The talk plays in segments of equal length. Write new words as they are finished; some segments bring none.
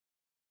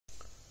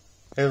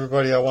Hey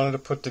everybody, I wanted to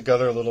put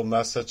together a little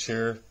message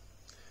here.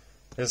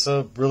 It's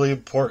a really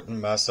important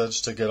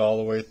message to get all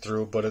the way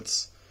through, but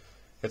it's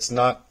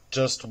not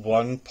just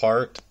one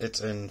part,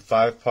 it's in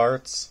 5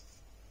 parts,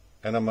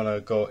 and I'm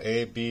gonna go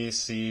A, B,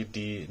 C,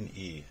 D, and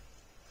E.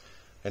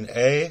 And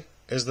A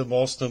is the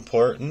most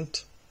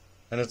important,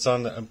 and it's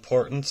on the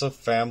importance of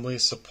family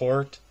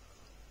support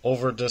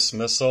over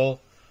dismissal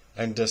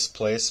and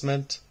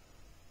displacement.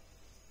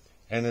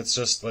 And it's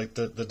just like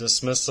the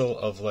dismissal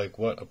of like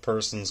what a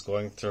person's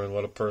going through and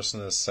what a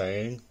person is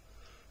saying.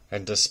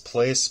 And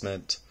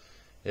displacement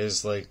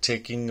is like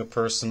taking a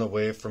person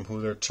away from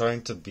who they're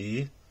trying to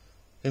be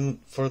in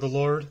for the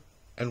Lord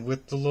and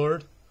with the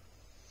Lord.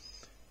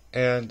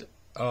 And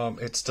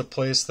it's to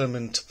place them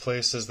into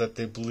places that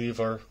they believe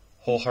are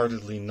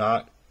wholeheartedly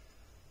not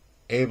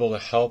able to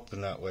help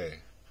in that way.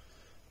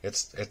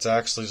 It's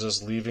actually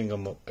just leaving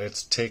them.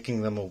 It's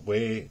taking them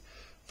away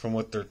from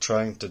what they're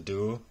trying to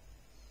do.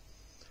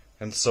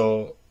 And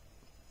so,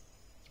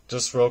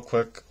 just real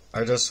quick,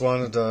 I just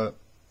wanted to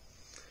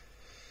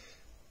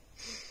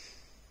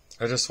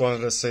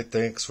say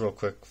thanks real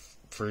quick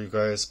for you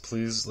guys.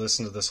 Please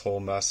listen to this whole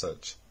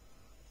message.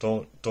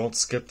 Don't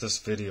skip this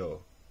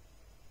video.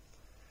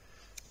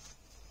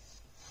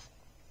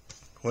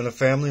 When a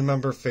family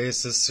member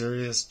faces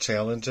serious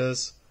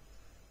challenges,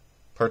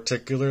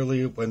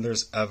 particularly when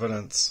there's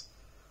evidence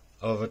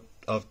of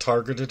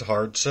targeted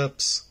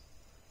hardships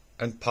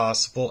and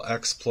possible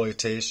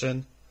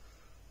exploitation,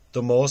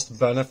 the most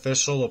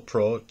beneficial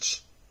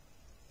approach,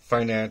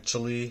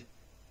 financially,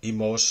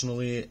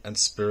 emotionally, and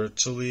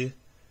spiritually,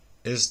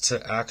 is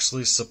to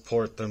actually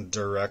support them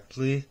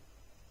directly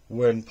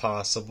when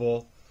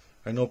possible.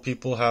 I know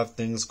people have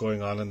things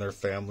going on in their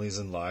families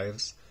and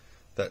lives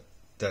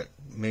that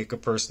make a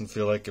person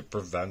feel like it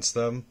prevents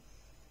them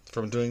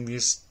from doing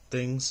these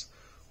things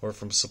or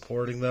from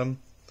supporting them.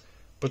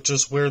 But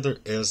just where there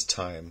is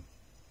time,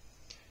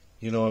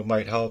 it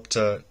might help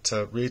to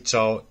reach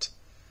out,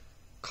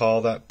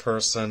 call that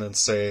person and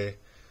say,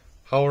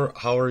 how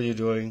are you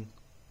doing?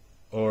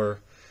 Or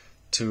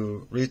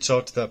to reach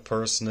out to that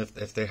person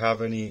if they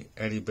have any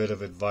bit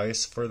of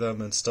advice for them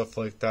and stuff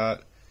like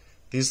that.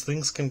 These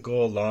things can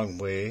go a long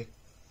way.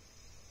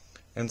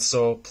 And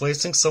so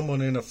placing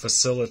someone in a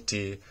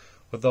facility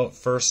without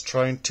first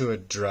trying to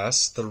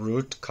address the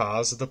root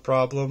cause of the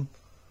problem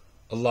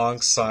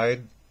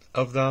alongside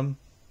of them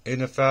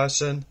in a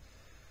fashion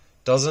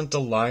doesn't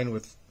align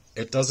with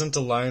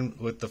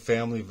the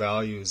family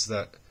values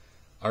that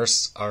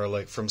are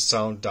like from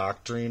sound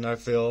doctrine, I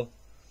feel,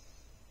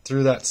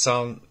 through that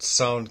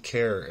sound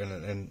care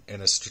in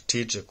a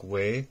strategic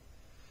way.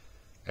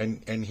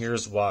 And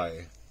here's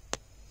why.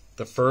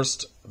 The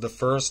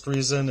first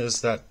reason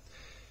is that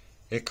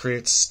it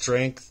creates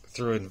strength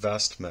through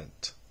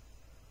investment.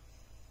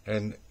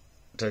 And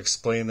to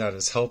explain that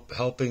is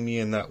helping me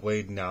in that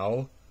way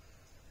now,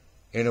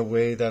 in a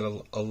way that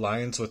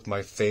aligns with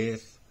my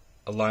faith,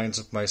 aligns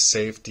with my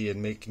safety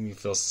and making me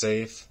feel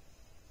safe.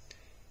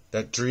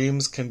 That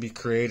dreams can be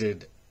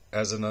created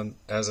as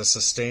a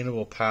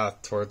sustainable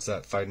path towards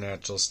that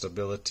financial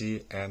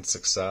stability and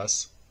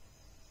success.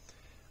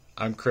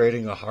 I'm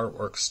creating a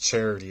Heartworks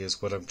charity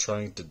is what I'm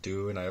trying to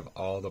do, and I have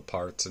all the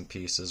parts and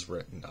pieces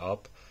written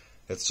up.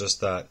 It's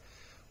just that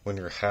when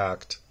you're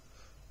hacked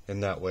in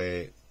that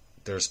way,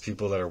 there's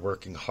people that are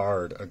working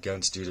hard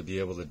against you to be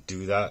able to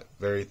do that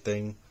very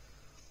thing.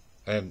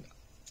 And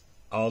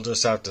I'll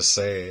just have to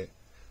say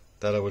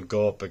that I would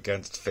go up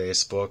against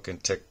Facebook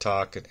and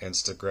TikTok and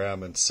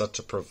Instagram in such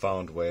a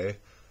profound way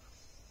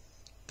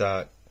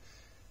that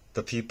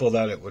the people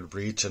that it would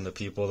reach and the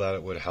people that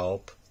it would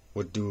help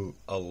would do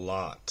a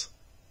lot.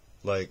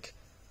 Like,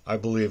 I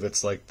believe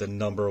it's like the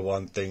number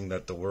one thing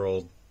that the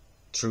world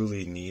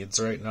truly needs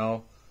right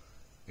now.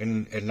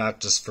 And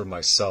not just for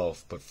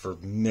myself, but for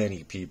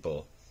many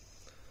people.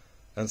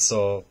 And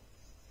so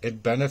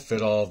it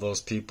benefit all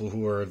those people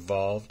who are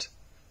involved,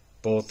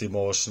 both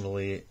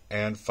emotionally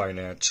and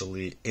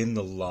financially in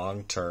the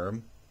long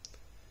term.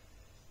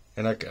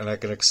 And I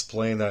can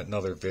explain that in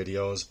other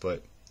videos,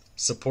 but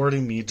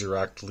supporting me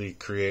directly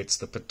creates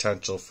the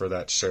potential for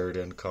that shared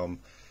income,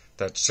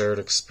 that shared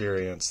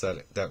experience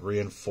that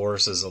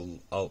reinforces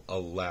a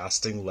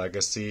lasting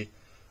legacy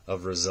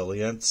of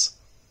resilience.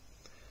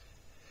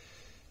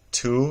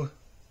 2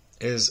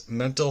 is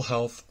mental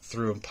health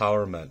through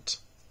empowerment.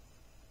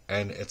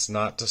 And it's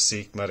not to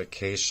seek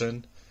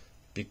medication,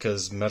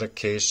 because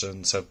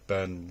medications have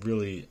been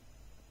really,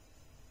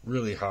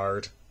 really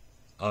hard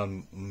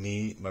on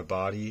me, my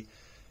body,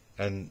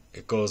 and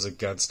it goes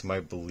against my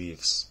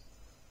beliefs.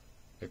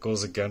 It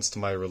goes against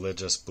my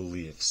religious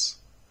beliefs.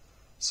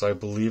 So I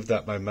believe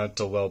that my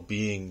mental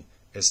well-being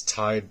is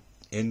tied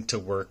into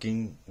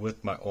working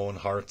with my own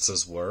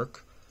heart's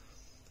work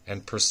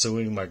and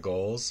pursuing my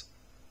goals,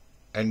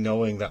 and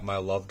knowing that my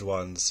loved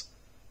ones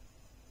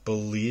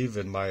believe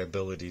in my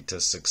ability to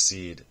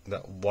succeed,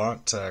 that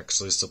want to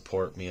actually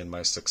support me in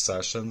my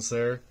successions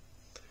there.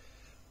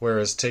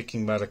 Whereas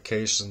taking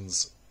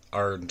medications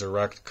are in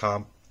direct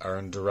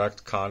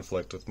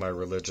conflict with my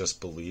religious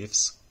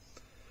beliefs.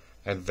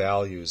 and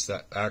values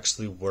that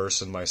actually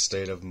worsen my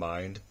state of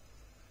mind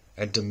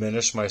and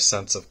diminish my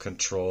sense of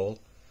control,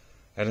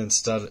 and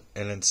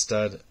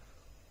instead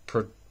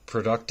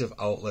productive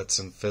outlets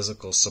and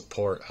physical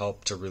support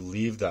help to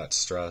relieve that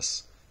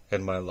stress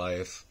in my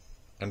life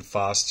and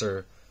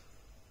foster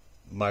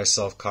my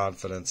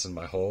self-confidence and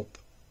my hope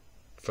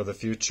for the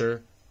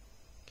future.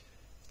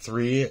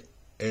 3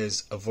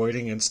 is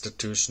avoiding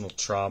institutional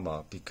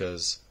trauma,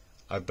 because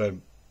I've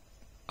been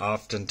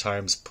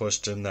oftentimes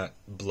pushed in that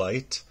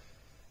blight.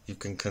 You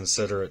can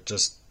consider it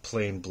just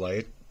plain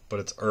blight, but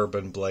it's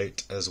urban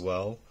blight as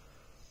well,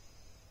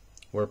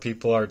 where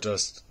people are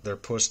they're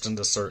pushed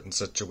into certain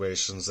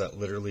situations that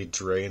literally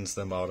drains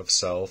them out of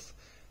self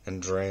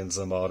and drains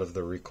them out of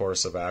the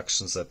recourse of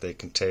actions that they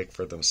can take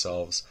for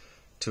themselves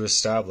to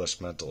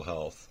establish mental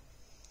health.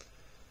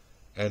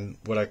 And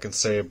what I can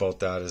say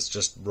about that is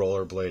just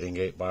rollerblading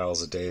 8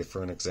 miles a day,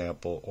 for an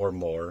example, or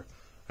more.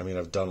 I mean,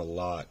 I've done a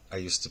lot. I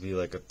used to be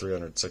like a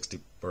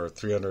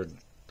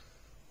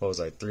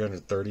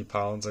 330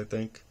 pounds, I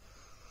think.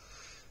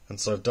 And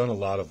so I've done a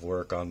lot of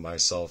work on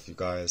myself, you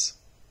guys.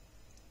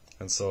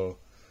 And so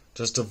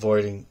just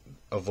avoiding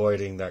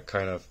that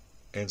kind of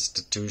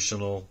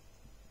institutional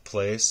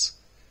place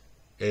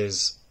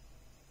is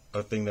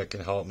a thing that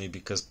can help me,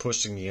 because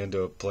pushing me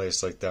into a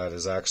place like that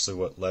is actually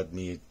what led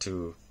me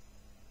to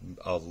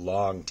a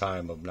long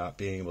time of not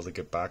being able to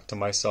get back to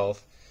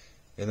myself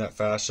in that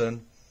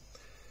fashion,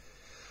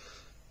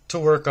 to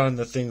work on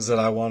the things that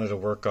I wanted to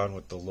work on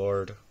with the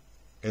Lord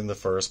in the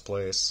first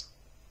place.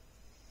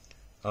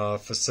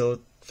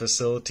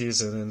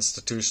 Facilities and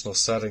institutional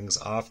settings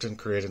often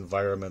create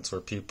environments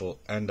where people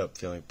end up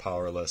feeling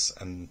powerless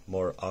and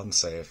more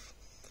unsafe.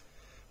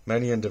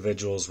 Many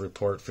individuals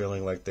report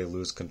feeling like they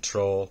lose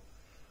control,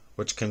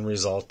 which can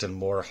result in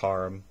more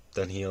harm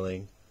than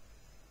healing.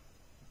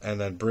 And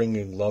then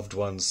bringing loved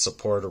ones'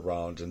 support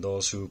around and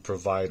those who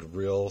provide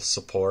real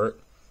support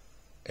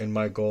in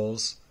my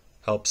goals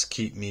helps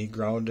keep me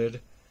grounded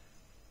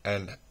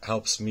and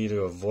helps me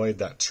to avoid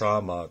that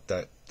trauma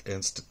that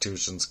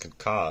institutions can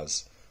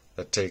cause,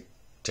 that take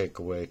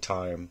away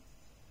time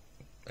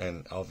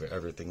and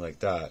everything like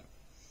that.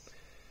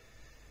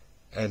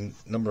 And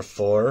number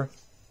 4,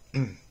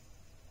 and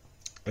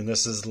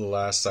this is the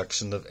last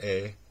section of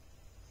A,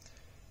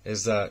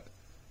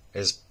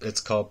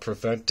 it's called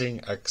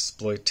preventing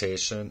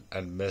exploitation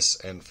and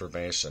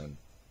misinformation.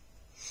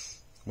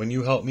 When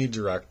you help me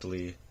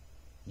directly,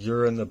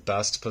 you're in the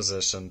best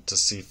position to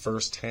see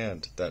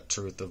firsthand that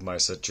truth of my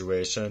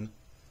situation.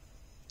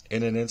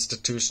 In an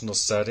institutional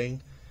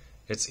setting,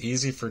 it's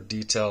easy for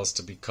details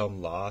to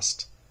become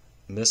lost,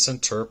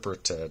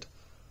 misinterpreted,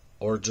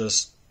 or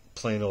just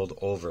plain old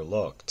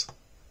overlooked.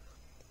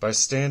 By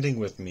standing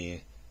with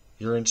me,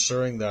 you're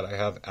ensuring that I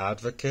have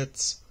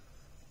advocates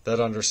that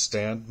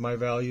understand my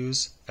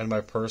values and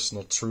my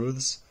personal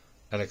truths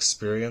and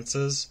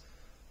experiences,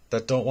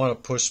 that don't want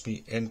to push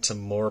me into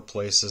more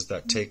places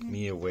that take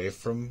me away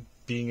from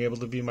being able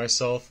to be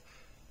myself,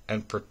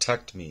 and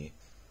protect me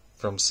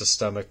from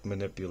systemic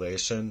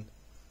manipulation.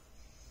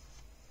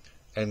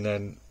 And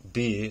then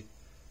B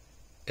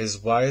is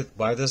why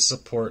the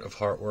support of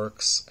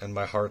Heartworks and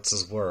my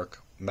Hearts'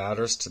 work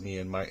matters to me,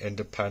 and my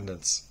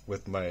independence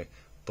with my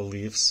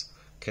beliefs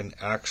can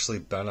actually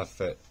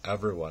benefit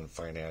everyone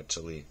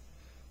financially,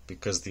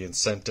 because the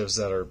incentives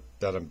that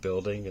I'm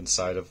building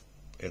inside of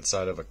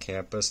a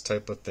campus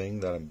type of thing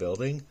that I'm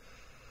building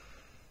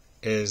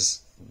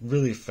is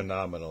really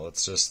phenomenal.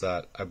 It's just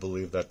that I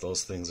believe that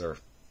those things are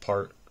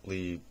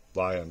partly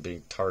why I'm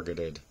being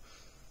targeted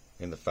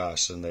in the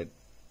fashion that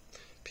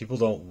people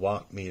don't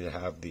want me to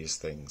have these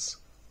things,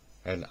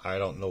 and I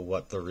don't know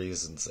what the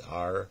reasons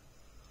are.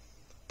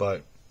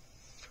 But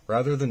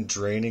rather than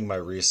draining my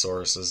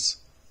resources,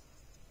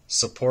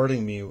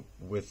 supporting me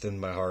within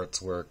my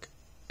Heart's work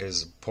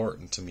is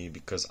important to me,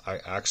 because I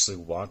actually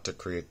want to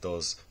create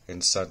those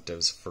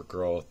incentives for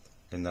growth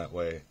in that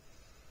way.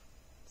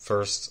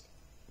 First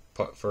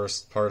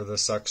part of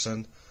this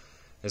section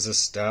is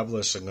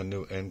establishing a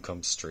new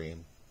income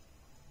stream.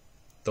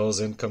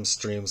 Those income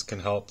streams can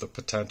help the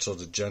potential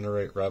to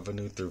generate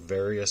revenue through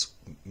various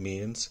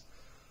means,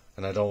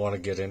 and I don't want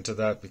to get into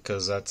that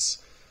because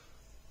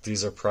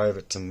these are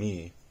private to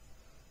me.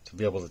 To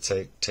be able to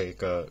take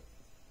a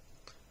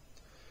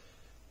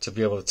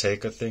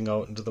thing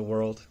out into the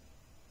world,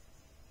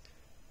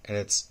 and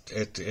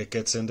it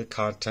gets into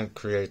content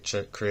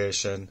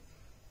creation,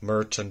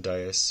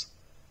 merchandise,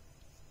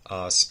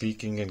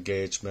 speaking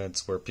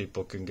engagements where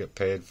people can get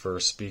paid for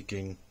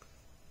speaking.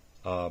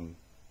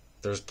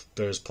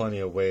 There's plenty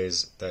of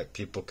ways that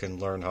people can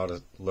learn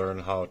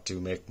how to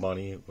make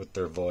money with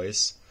their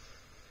voice.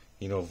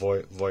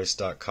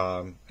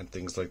 Voice.com and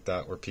things like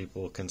that, where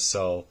people can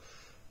sell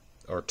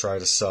or try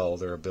to sell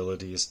their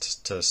abilities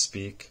to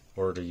speak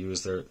or to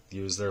use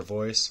their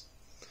voice.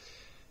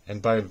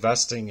 And by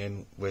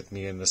investing with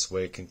me in this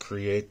way, can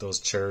create those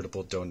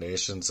charitable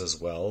donations as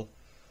well,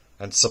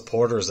 and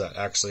supporters that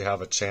actually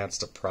have a chance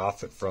to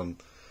profit from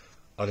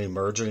an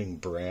emerging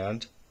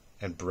brand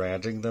and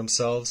branding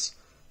themselves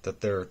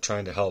that they're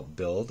trying to help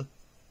build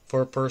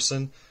for a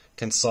person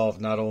can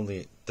solve not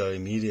only the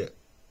immediate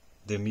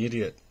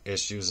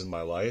issues in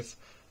my life,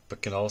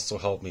 but can also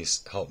help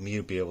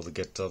me be able to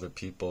get to other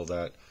people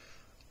that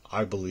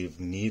I believe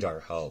need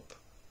our help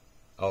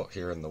out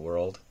here in the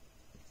world.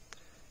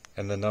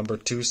 And the number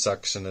 2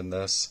 section in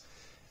this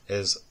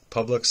is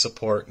public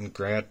support and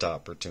grant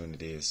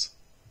opportunities.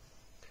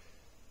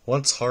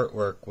 Once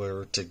Heartwork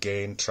were to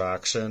gain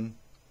traction,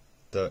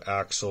 the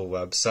actual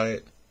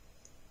website,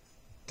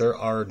 there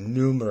are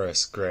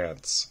numerous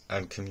grants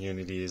and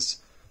communities,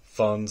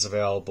 funds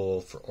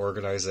available for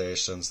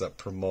organizations that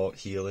promote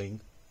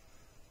healing,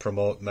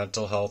 promote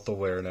mental health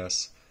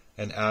awareness,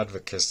 and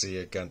advocacy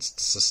against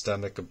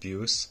systemic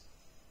abuse.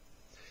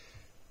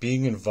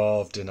 Being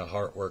involved in a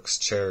Heartworks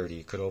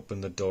charity could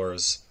open the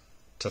doors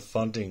to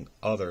funding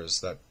others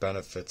that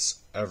benefits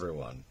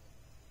everyone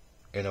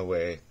in a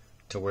way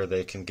to where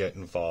they can get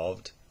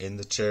involved in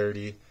the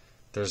charity.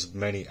 There's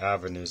many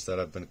avenues that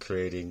I've been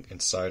creating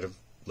inside of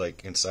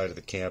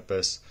the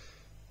campus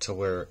to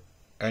where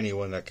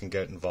anyone that can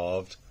get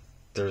involved,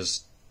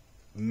 there's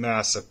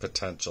massive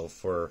potential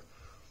for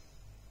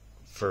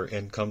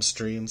income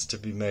streams to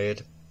be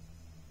made.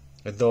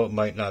 And though it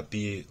might not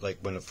be, like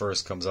when it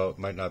first comes out, it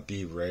might not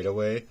be right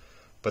away,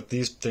 but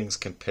these things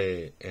can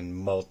pay in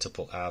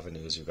multiple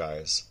avenues, you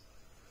guys.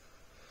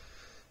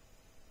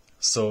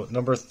 So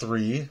number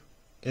 3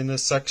 in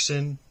this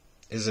section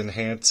is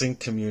enhancing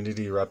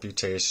community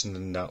reputation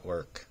and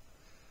network.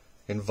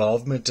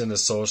 Involvement in a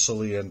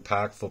socially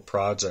impactful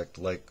project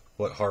like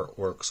what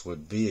Heartworks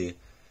would be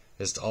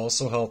is to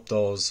also help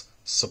those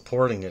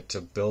supporting it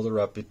to build a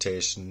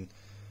reputation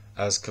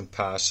as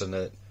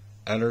compassionate,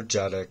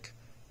 energetic,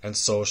 and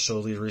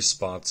socially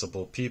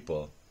responsible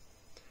people.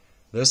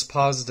 This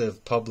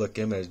positive public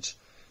image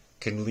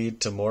can lead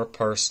to more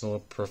personal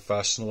and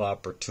professional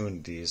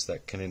opportunities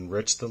that can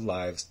enrich the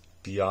lives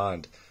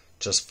beyond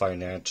just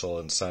financial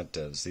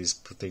incentives. These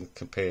things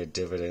can pay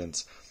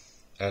dividends,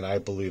 and I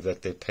believe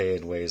that they pay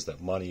in ways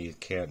that money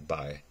can't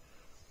buy.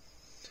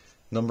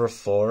 Number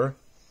 4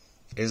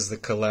 is the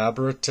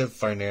collaborative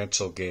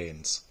financial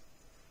gains.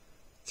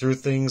 Through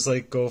things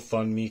like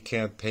GoFundMe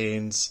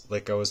campaigns,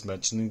 like I was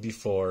mentioning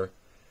before,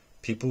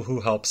 people who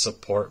help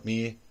support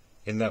me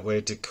in that way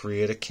to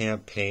create a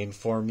campaign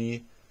for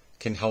me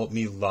can help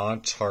me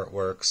launch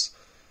Heartworks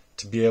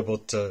to be able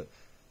to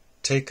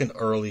take an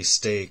early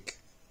stake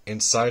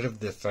inside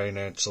of the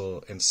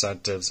financial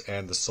incentives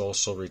and the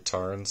social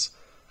returns,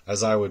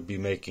 as I would be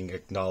making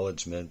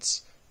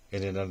acknowledgments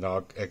in an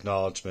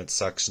acknowledgement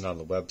section on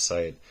the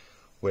website,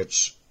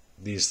 which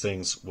these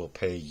things will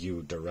pay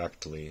you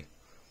directly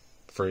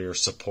for your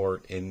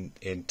support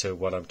into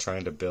what I'm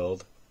trying to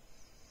build.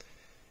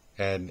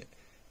 And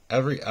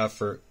every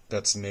effort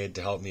that's made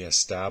to help me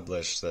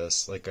establish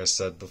this, like I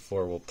said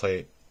before, will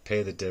pay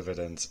the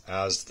dividends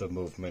as the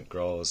movement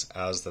grows,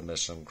 as the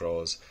mission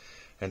grows.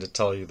 And to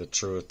tell you the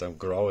truth, I'm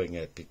growing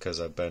it because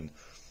I've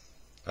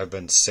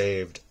been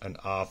saved an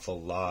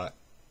awful lot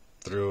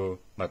through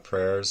my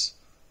prayers,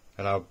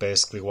 and I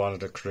basically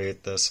wanted to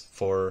create this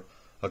for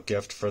a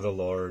gift for the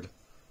Lord,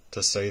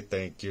 to say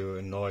thank you.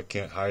 And no, I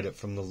can't hide it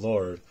from the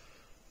Lord.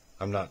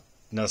 I'm not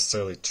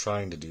necessarily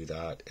trying to do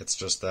that. It's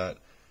just that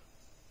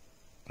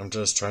I'm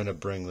just trying to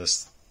bring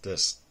this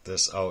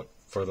out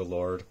for the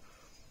Lord,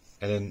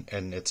 and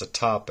it's a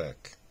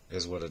topic,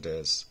 is what it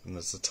is, and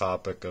it's a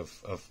topic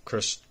of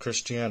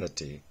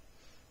Christianity.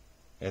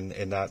 And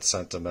in that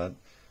sentiment,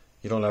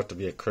 you don't have to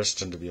be a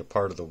Christian to be a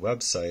part of the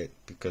website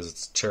because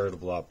it's a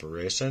charitable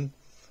operation,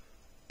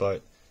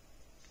 but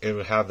it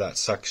would have that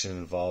section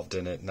involved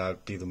in it, and that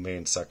would be the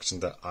main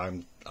section that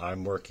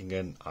I'm working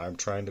in. I'm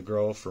trying to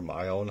grow for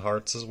my own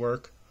heart's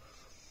work.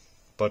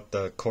 But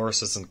the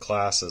courses and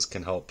classes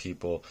can help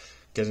people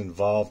get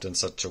involved in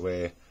such a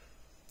way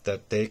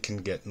that they can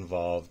get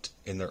involved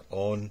in their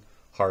own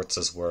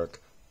hearts'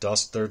 work,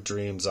 dust their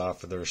dreams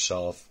off of the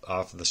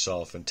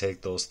shelf, and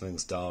take those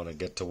things down and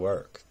get to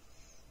work.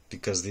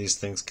 Because these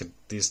things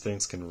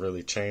can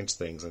really change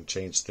things, and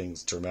change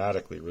things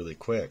dramatically, really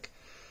quick,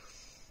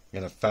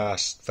 in a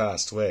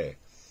fast way.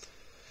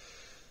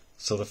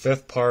 So the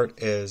 5th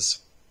part is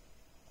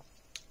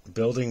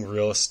building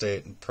real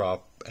estate and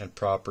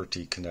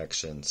property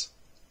connections.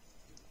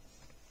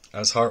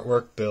 As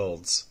Heartwork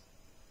builds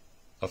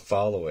a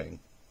following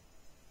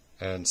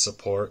and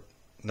support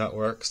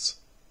networks,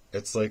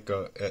 it's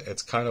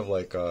kind of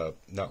like a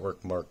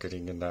network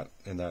marketing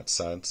in that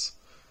sense.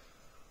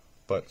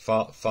 But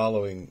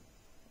following,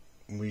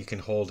 we can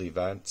hold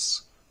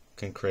events,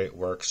 can create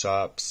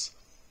workshops,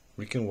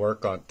 we can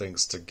work on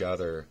things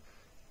together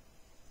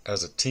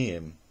as a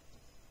team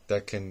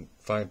that can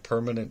find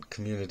permanent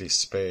community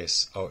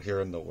space out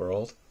here in the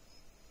world.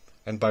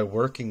 And by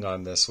working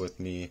on this with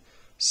me,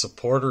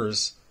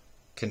 supporters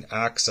can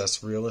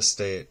access real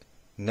estate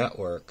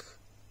network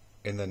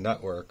in the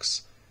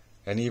networks,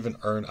 and even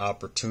earn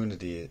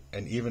opportunity,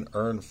 and even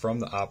earn from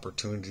the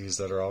opportunities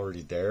that are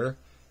already there,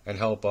 and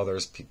help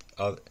others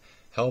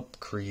help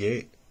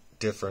create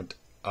different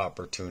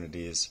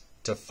opportunities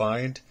to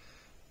find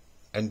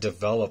and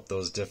develop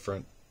those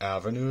different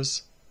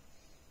avenues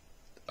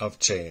of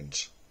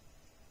change.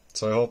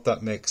 So I hope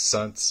that makes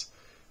sense.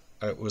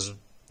 It's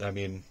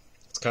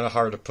kind of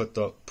hard to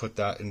put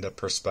that into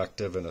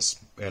perspective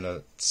in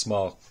a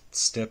small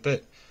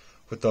snippet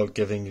without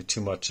giving you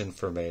too much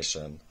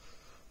information.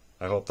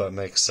 I hope that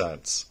makes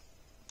sense.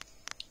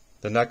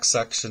 The next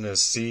section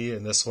is C,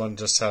 and this one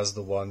just has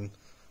the one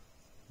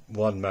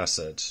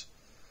message.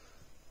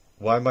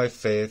 Why my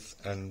faith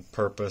and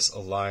purpose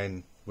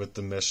align with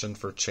the mission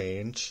for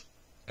change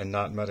and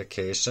not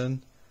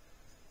medication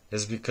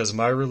is because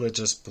my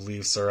religious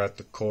beliefs are at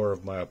the core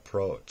of my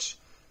approach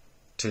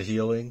to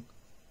healing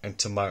and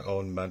to my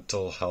own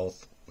mental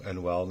health and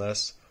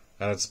wellness,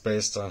 and it's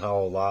based on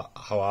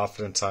how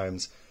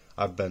oftentimes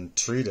I've been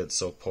treated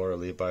so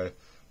poorly by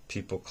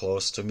people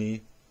close to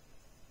me,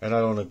 and I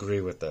don't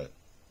agree with it.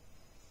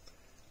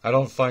 I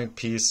don't find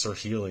peace or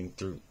healing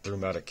through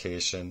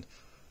medication.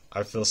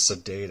 I feel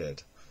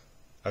sedated.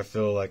 I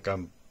feel like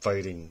I'm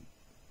fighting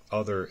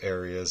other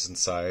areas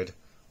inside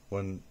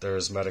when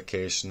there's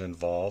medication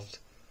involved,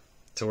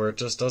 to where it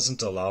just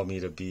doesn't allow me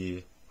to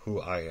be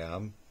who I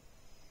am.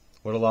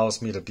 What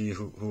allows me to be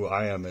who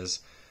I am is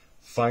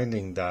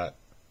finding that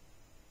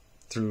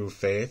through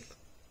faith,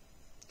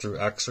 through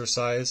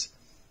exercise,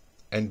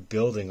 and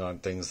building on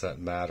things that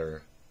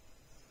matter.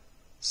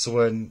 So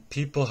when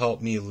people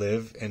help me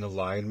live in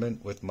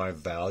alignment with my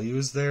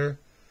values there,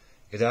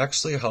 it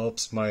actually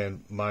helps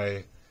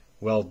my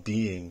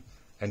well-being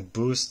and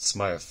boosts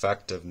my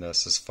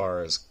effectiveness as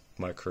far as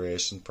my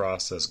creation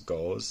process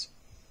goes.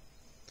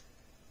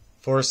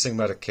 Forcing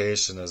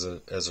medication as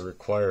a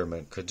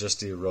requirement could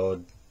just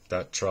erode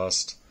that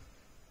trust,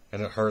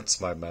 and it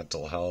hurts my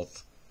mental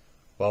health,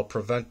 while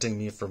preventing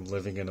me from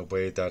living in a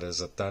way that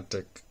is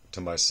authentic to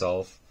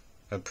myself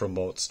and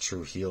promotes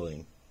true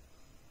healing.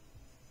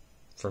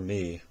 For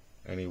me,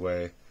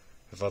 anyway.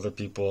 If other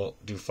people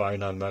do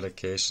fine on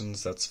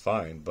medications, that's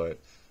fine, but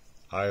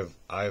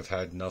I've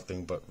had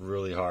nothing but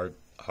really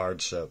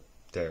hardship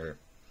there.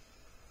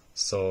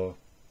 So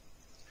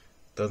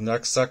the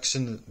next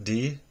section,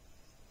 D,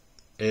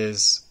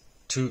 is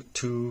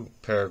two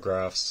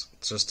paragraphs.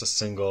 It's just a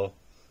single,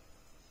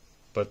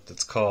 but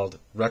it's called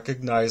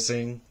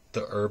Recognizing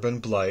the Urban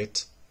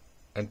Blight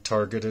and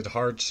Targeted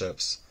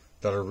Hardships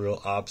that are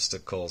Real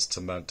Obstacles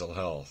to Mental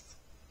Health.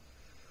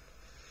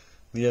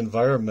 The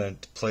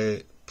environment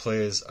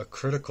plays a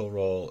critical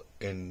role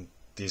in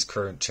these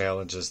current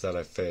challenges that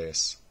I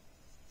face.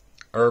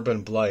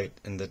 Urban blight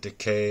and the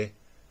decay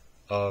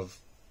of,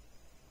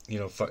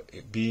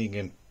 being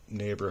in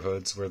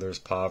neighborhoods where there's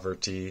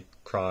poverty,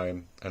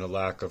 crime, and a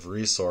lack of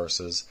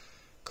resources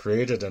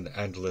created an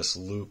endless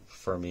loop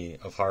for me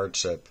of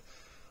hardship,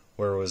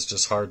 where it was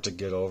just hard to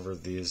get over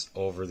these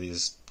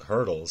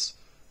hurdles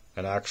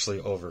and actually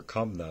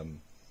overcome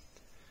them.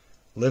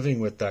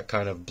 Living with that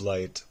kind of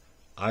blight,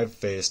 I've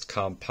faced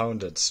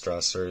compounded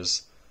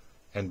stressors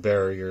and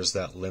barriers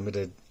that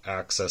limited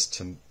access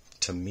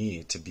to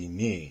me to be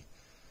me.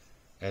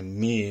 And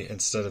me,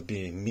 instead of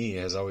being me,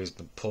 has always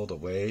been pulled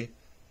away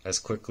as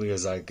quickly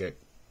as I get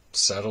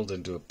settled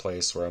into a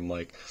place where I'm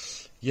like,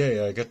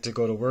 yay, I get to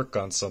go to work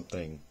on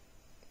something.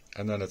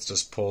 And then it's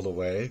just pulled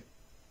away.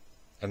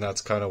 And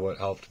that's kind of what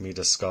helped me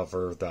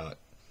discover that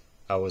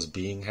I was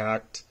being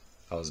hacked,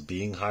 I was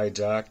being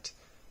hijacked,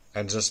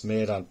 and just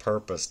made on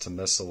purpose to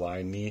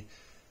misalign me.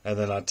 And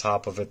then on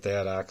top of it, they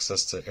had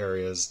access to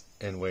areas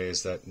in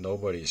ways that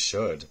nobody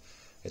should.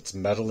 It's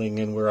meddling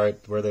in where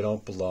they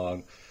don't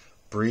belong,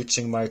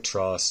 breaching my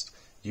trust,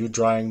 you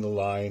drawing the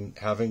line,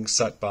 having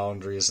set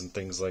boundaries and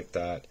things like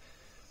that.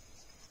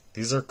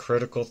 These are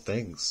critical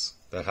things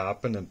that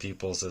happen in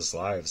people's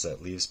lives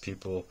that leaves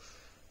people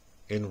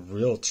in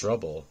real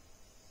trouble.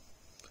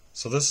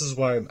 So this is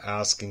why I'm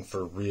asking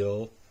for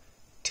real,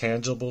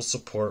 tangible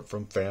support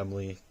from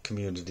family,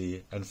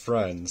 community, and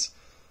friends,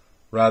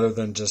 rather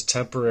than just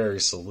temporary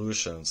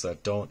solutions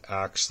that don't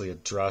actually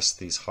address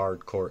these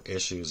hardcore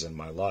issues in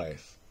my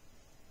life.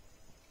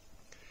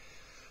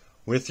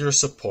 With your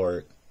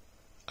support,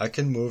 I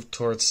can move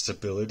towards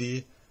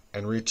stability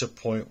and reach a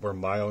point where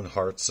my own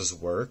heart's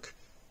work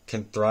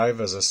can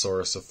thrive as a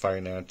source of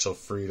financial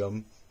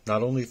freedom,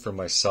 not only for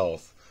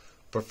myself,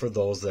 but for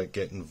those that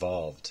get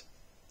involved.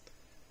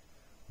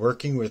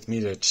 Working with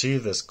me to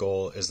achieve this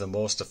goal is the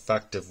most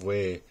effective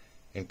way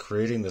in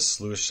creating the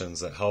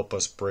solutions that help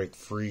us break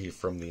free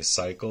from these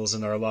cycles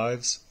in our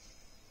lives.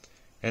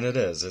 And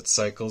it's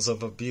cycles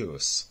of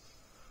abuse,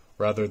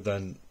 rather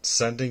than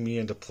sending me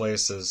into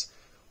places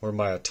where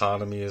my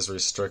autonomy is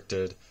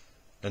restricted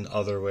and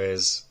other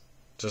ways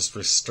just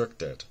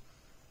restricted.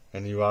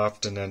 And you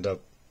often end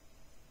up,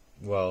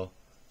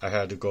 I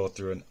had to go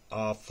through an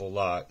awful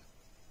lot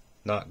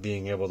not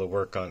being able to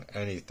work on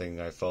anything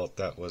I felt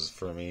that was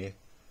for me.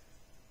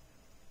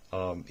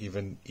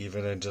 Even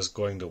in just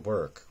going to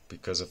work,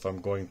 because if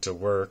I'm going to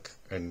work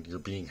and you're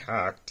being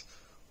hacked,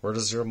 where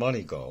does your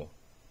money go?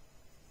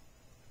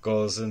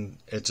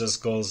 It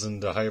just goes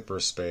into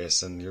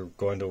hyperspace, and you're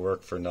going to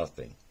work for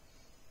nothing.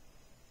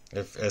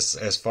 If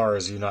as far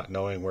as you not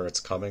knowing where it's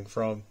coming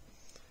from,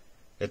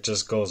 it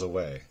just goes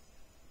away,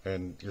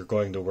 and you're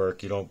going to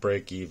work. You don't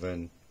break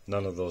even.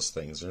 None of those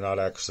things. You're not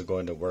actually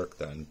going to work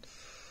then.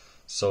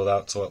 So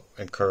that's what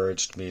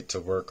encouraged me to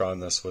work on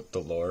this with the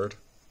Lord.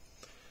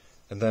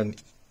 And then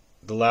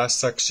the last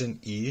section,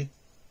 E,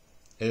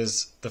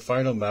 is the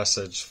final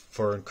message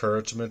for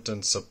encouragement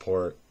and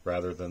support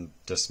rather than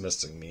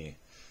dismissing me.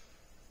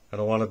 I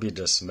don't want to be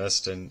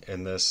dismissed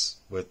in this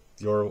with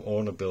your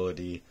own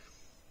ability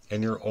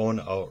and your own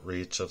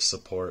outreach of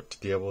support to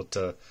be able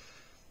to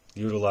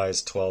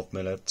utilize 12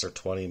 minutes or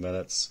 20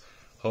 minutes,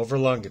 however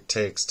long it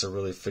takes to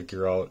really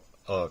figure out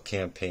a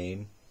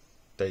campaign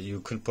that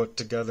you can put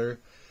together.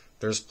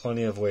 There's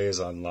plenty of ways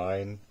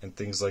online and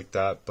things like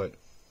that, but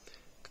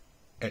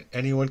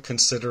anyone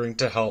considering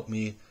to help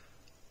me,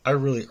 I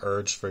really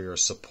urge for your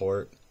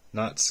support,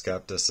 not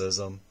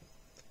skepticism.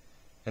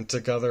 And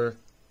together,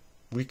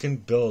 we can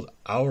build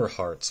our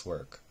heart's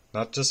work,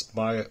 not just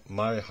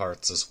my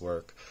heart's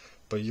work,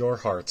 but your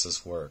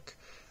heart's work.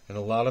 And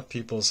a lot of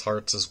people's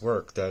heart's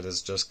work that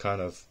is just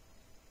kind of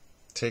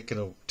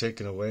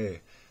taken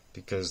away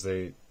because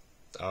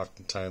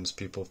oftentimes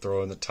people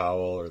throw in the towel,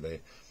 or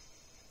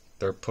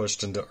they're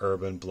pushed into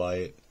urban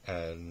blight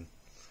and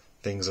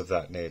things of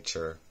that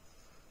nature.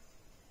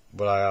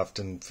 What I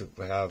often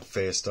have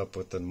faced up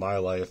with in my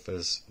life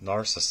is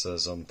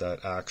narcissism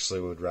that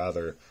actually would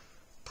rather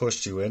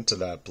push you into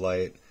that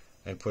blight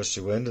and push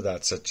you into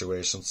that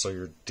situation, so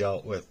you're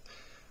dealt with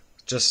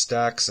just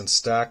stacks and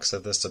stacks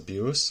of this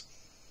abuse.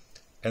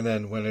 And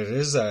then when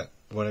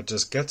it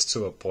just gets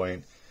to a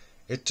point,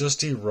 it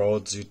just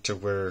erodes you to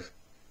where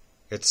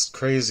it's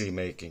crazy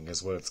making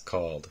is what it's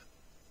called.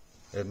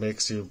 It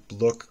makes you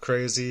look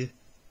crazy,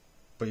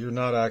 but you're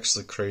not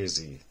actually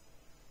crazy.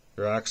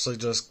 You're actually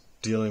just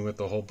dealing with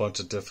a whole bunch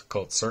of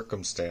difficult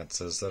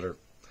circumstances that are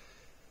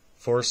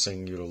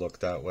forcing you to look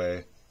that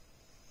way.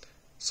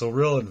 So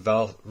real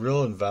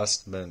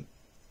investment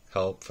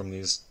help from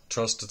these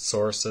trusted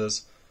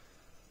sources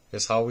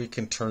is how we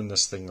can turn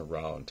this thing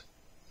around,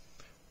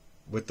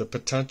 with the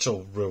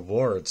potential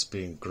rewards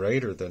being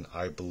greater than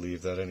I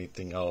believe that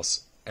anything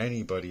else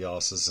anybody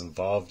else is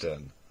involved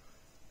in.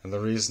 And the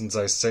reasons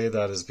I say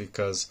that is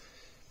because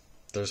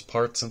there's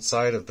parts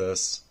inside of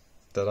this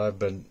that I've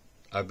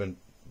been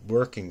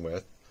working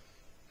with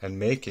and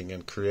making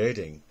and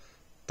creating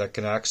that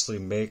can actually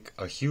make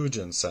a huge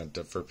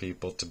incentive for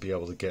people to be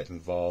able to get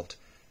involved.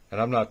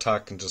 And I'm not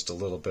talking just a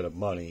little bit of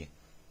money.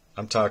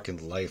 I'm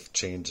talking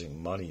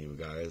life-changing money, you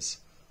guys,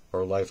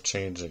 or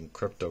life-changing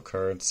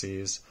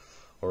cryptocurrencies,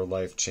 or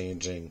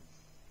life-changing.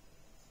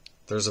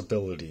 There's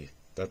ability.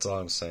 That's all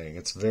I'm saying.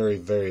 It's very,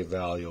 very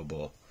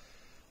valuable.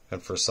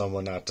 And for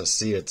someone not to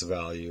see its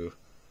value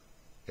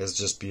is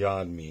just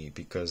beyond me,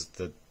 because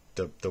the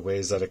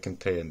ways that it can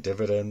pay in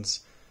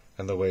dividends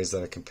and the ways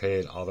that it can pay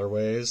in other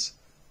ways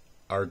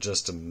are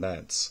just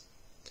immense.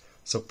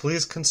 So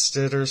please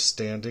consider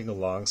standing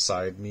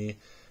alongside me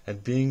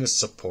and being a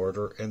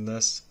supporter in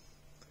this,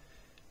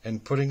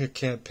 and putting a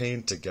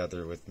campaign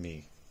together with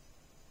me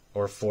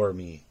or for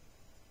me.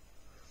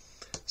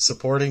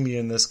 Supporting me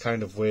in this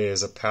kind of way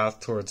is a path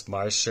towards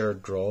my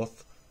shared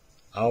growth,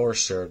 our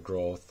shared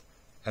growth,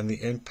 and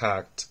the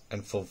impact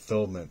and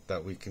fulfillment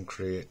that we can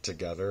create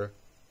together.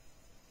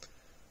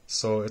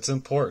 So it's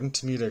important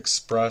to me to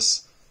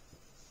express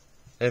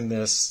in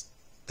this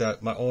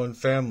that my own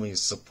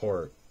family's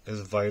support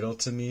is vital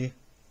to me,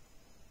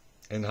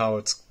 and how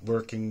it's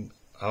working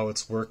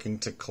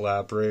to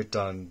collaborate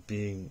on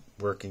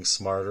working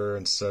smarter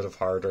instead of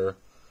harder.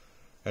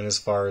 And as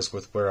far as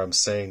with where I'm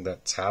saying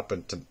what's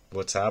happened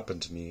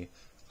to me,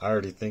 I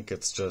already think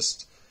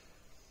it's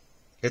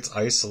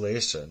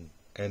isolation.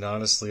 And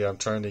honestly, I'm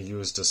trying to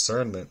use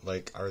discernment,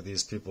 like, are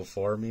these people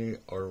for me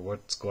or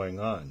what's going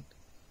on?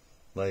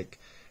 Like,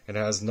 it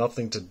has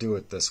nothing to do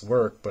with this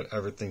work, but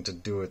everything to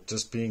do with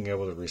just being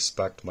able to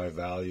respect my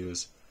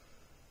values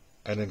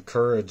and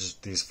encourage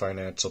these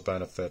financial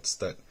benefits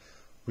that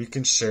we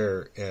can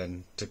share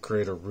in to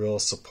create a real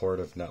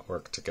supportive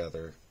network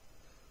together.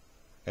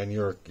 And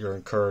your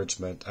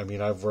encouragement. I mean,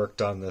 I've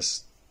worked on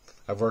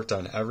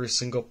every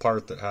single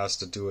part that has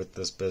to do with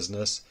this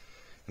business,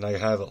 and I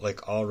have it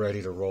like all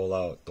ready to roll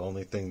out. The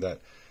only thing that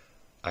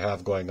I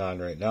have going on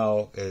right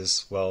now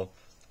is, well,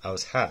 I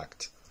was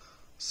hacked.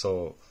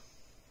 So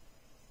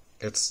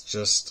it's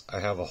just, I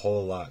have a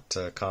whole lot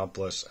to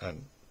accomplish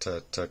and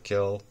to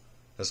kill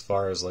as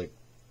far as like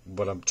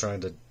what I'm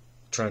trying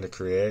to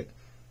create.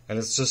 And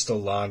it's just a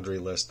laundry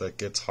list that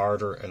gets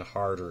harder and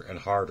harder and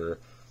harder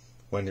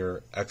when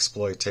you're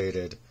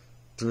exploited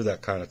through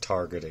that kind of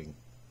targeting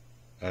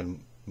and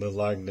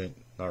malignant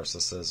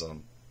narcissism.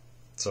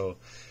 So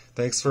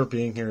thanks for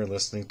being here and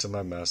listening to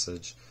my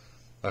message.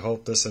 I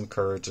hope this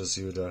encourages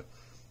you to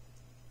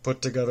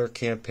put together a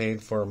campaign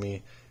for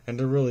me and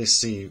to really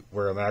see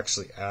where I'm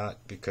actually at,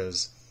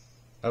 because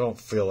I don't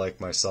feel like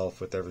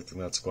myself with everything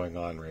that's going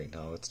on right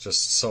now. It's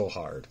just so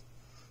hard.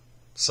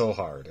 So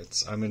hard.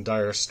 I'm in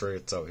dire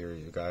straits out here,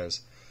 you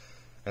guys.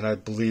 And I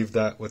believe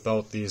that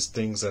without these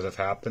things that have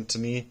happened to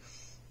me,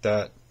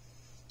 that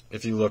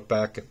if you look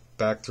back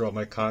throughout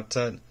my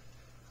content,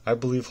 I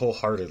believe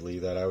wholeheartedly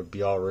that I would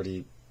be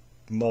already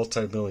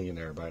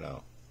multi-millionaire by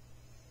now.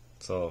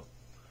 So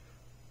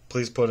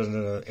please put it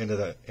into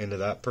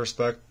that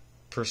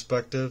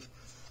perspective.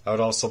 I would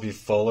also be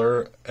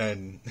fuller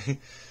and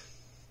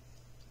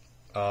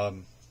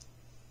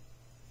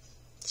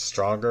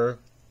stronger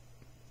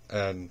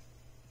and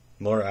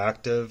more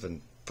active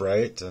and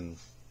bright and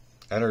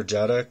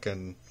energetic,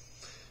 and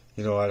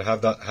I'd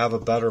have a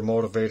better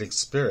motivating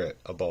spirit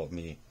about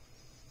me.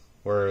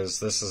 Whereas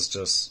this is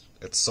just,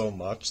 it's so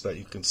much that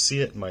you can see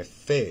it in my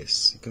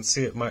face, you can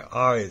see it in my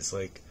eyes,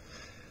 like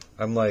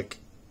I'm like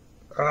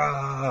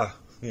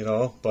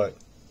but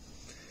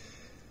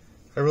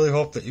I really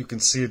hope that you can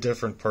see a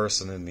different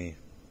person in me,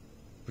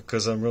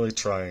 because I'm really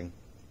trying,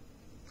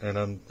 and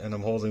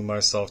I'm holding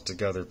myself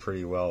together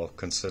pretty well,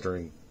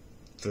 considering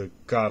the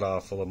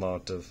god-awful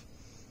amount of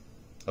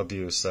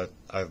abuse that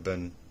I've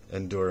been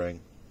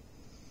enduring.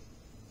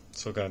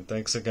 So again,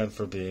 thanks again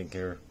for being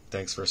here.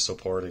 Thanks for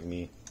supporting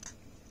me.